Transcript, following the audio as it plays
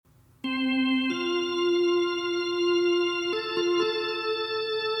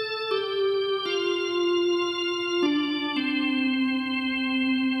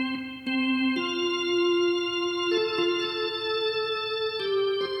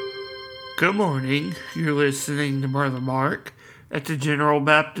Good morning. You're listening to Brother Mark at the General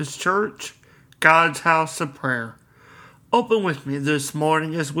Baptist Church, God's House of Prayer. Open with me this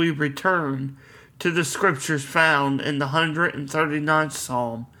morning as we return to the scriptures found in the 139th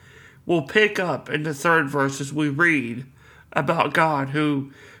Psalm. We'll pick up in the third verse as we read about God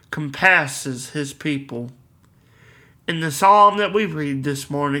who compasses his people. In the psalm that we read this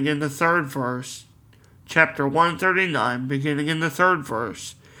morning in the third verse, chapter 139, beginning in the third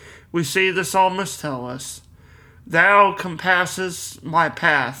verse, we see the psalmist tell us, "Thou compassest my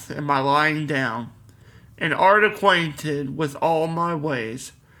path and my lying down, and art acquainted with all my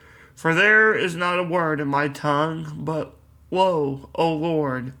ways. For there is not a word in my tongue, but lo, O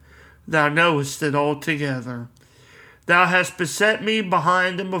Lord, thou knowest it altogether. Thou hast beset me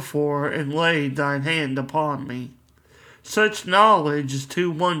behind and before, and laid thine hand upon me. Such knowledge is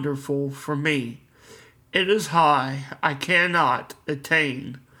too wonderful for me. It is high, I cannot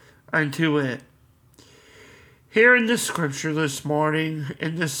attain unto it." Here in the scripture this morning,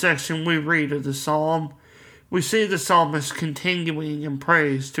 in this section we read of the psalm, we see the psalmist continuing in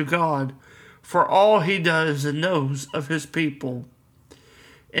praise to God for all he does and knows of his people.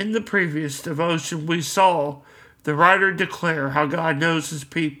 In the previous devotion, we saw the writer declare how God knows his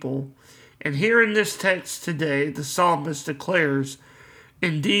people, and here in this text today, the psalmist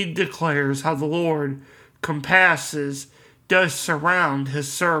indeed declares how the Lord does surround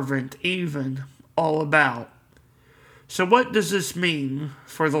his servant even all about. So what does this mean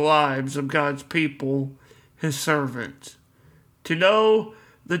for the lives of God's people, his servants? To know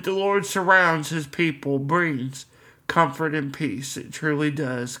that the Lord surrounds his people brings comfort and peace. It truly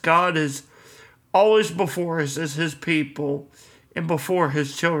does. God is always before us as his people and before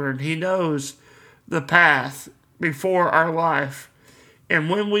his children. He knows the path before our life. And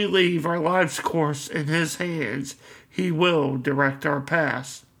when we leave our life's course in his hands, he will direct our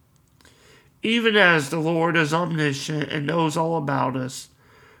paths. Even as the Lord is omniscient and knows all about us,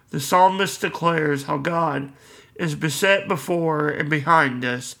 the psalmist declares how God is beset before and behind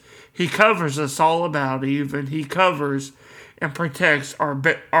us. He covers us all about, even. He covers and protects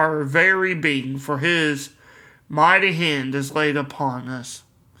our very being, for his mighty hand is laid upon us.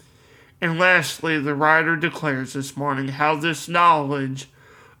 And lastly, the writer declares this morning how this knowledge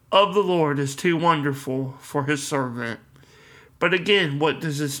of the Lord is too wonderful for his servant. But again, what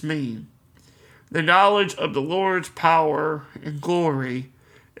does this mean? The knowledge of the Lord's power and glory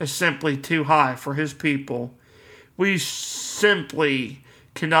is simply too high for his people. We simply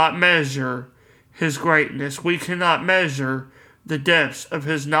cannot measure his greatness. We cannot measure the depths of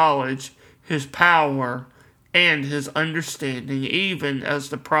his knowledge, his power, and his understanding, even as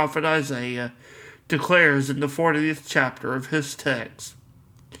the prophet Isaiah declares in the 40th chapter of his text.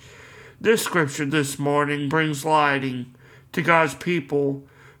 This scripture this morning brings lighting to God's people,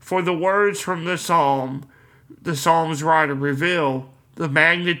 for the words from the psalm's writer reveal the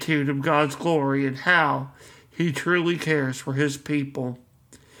magnitude of God's glory and how he truly cares for his people.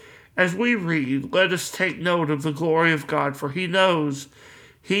 As we read, let us take note of the glory of God, for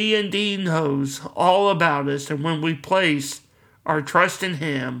he indeed knows all about us, and when we place our trust in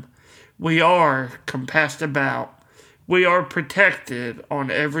him, we are compassed about. We are protected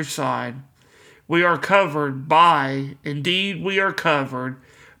on every side. We are covered by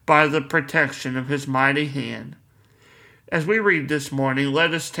the protection of his mighty hand. As we read this morning,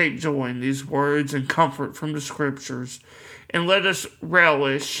 let us take joy in these words and comfort from the scriptures, and let us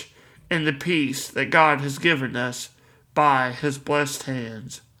relish in the peace that God has given us by his blessed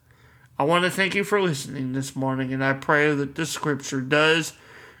hands. I want to thank you for listening this morning, and I pray that this scripture does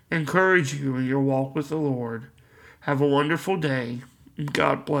encourage you in your walk with the Lord. Have a wonderful day, and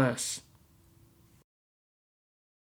God bless.